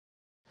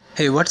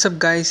Hey, what's up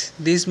guys?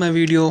 This is my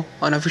video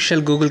on official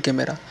Google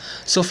camera.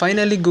 So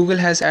finally Google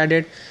has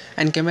added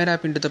an camera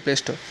app into the Play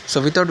Store.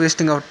 So without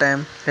wasting our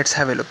time, let's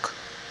have a look.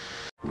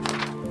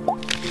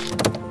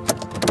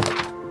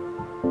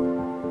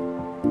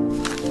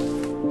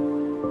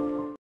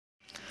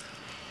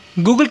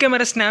 Google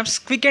Camera snaps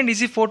quick and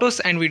easy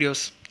photos and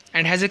videos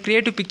and has a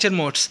creative picture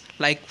modes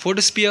like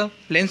photosphere,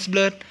 lens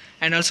blur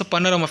and also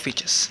panorama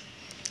features.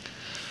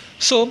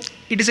 So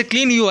it is a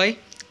clean UI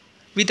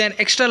with an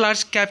extra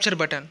large capture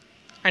button,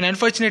 and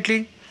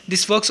unfortunately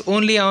this works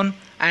only on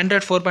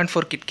Android 4.4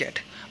 KitKat.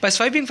 By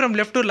swiping from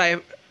left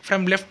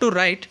to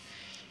right,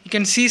 you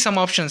can see some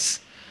options.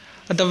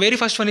 The very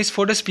first one is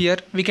photosphere.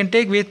 We can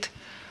take with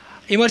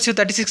immersive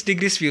 36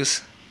 degrees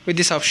views with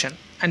this option,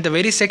 and the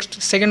very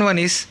second one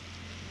is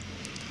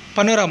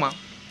panorama.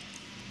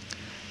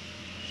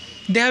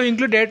 They have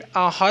included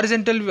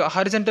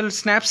horizontal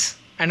snaps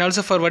and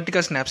also for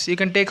vertical snaps. You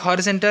can take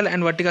horizontal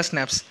and vertical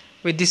snaps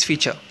with this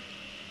feature.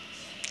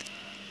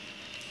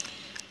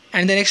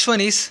 And the next one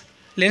is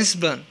lens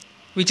blur,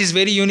 which is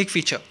very unique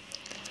feature.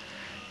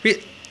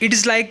 It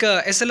is like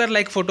SLR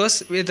like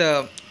photos with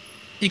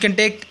you can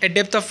take a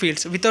depth of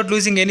fields without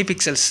losing any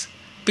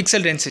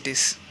pixel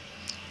densities.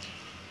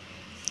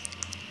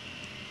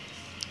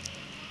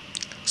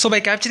 So by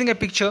capturing a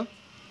picture,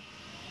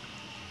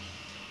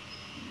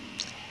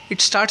 it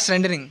starts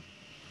rendering.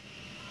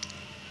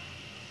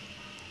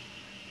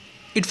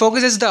 It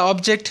focuses the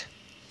object.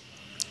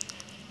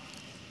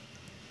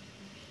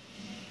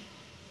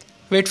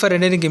 Wait for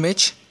rendering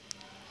image.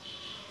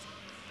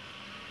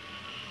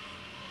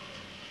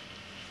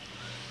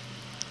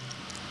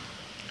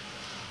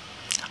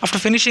 After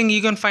finishing,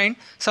 you can find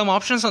some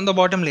options on the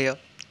bottom layer.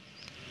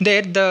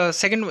 There,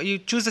 you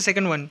choose the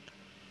second one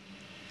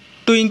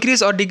to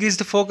increase or decrease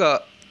the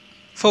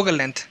focal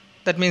length.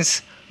 That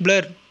means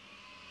blur.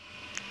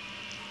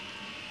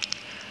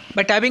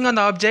 By tapping on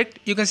the object,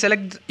 you can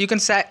select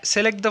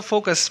the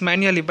focus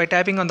manually by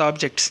tapping on the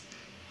objects.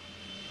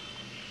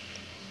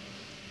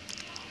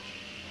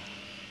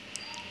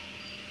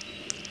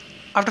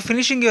 After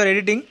finishing your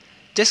editing,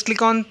 just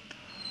click on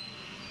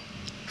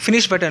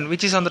finish button,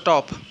 which is on the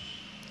top.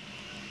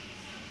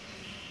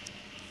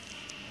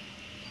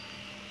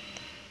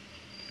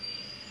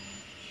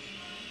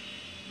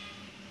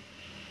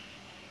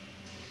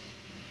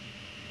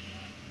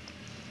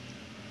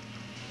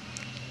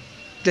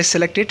 Just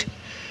select it,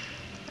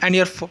 and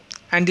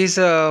this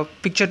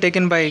picture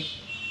taken by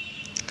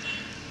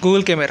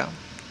Google Camera.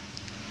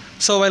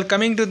 So while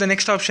coming to the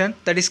next option,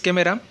 that is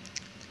camera,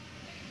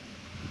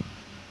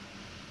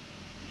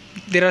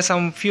 there are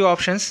some few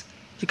options.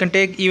 You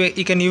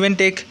can even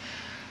take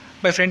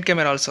by front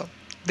camera also.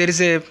 There is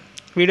a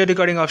video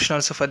recording option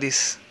also for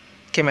this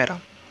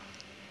camera.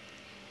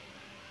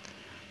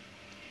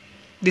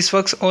 This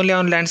works only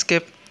on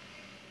landscape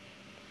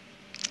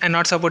and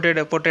not supported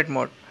a portrait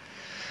mode.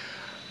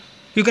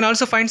 You can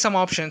also find some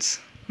options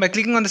by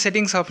clicking on the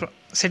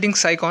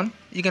settings icon.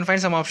 You can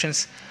find some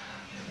options.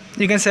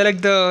 You can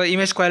select the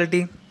image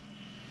quality,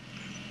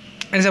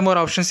 and some more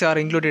options are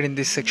included in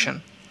this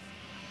section.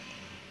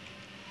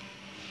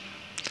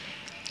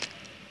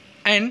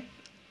 And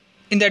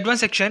in the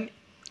advanced section,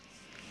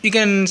 you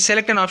can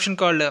select an option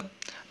called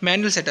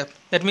manual setup.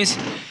 That means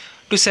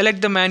to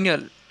select the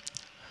manual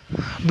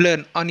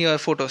blur on your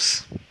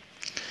photos.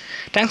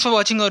 Thanks for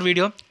watching our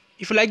video.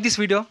 If you like this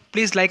video,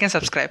 please like and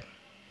subscribe.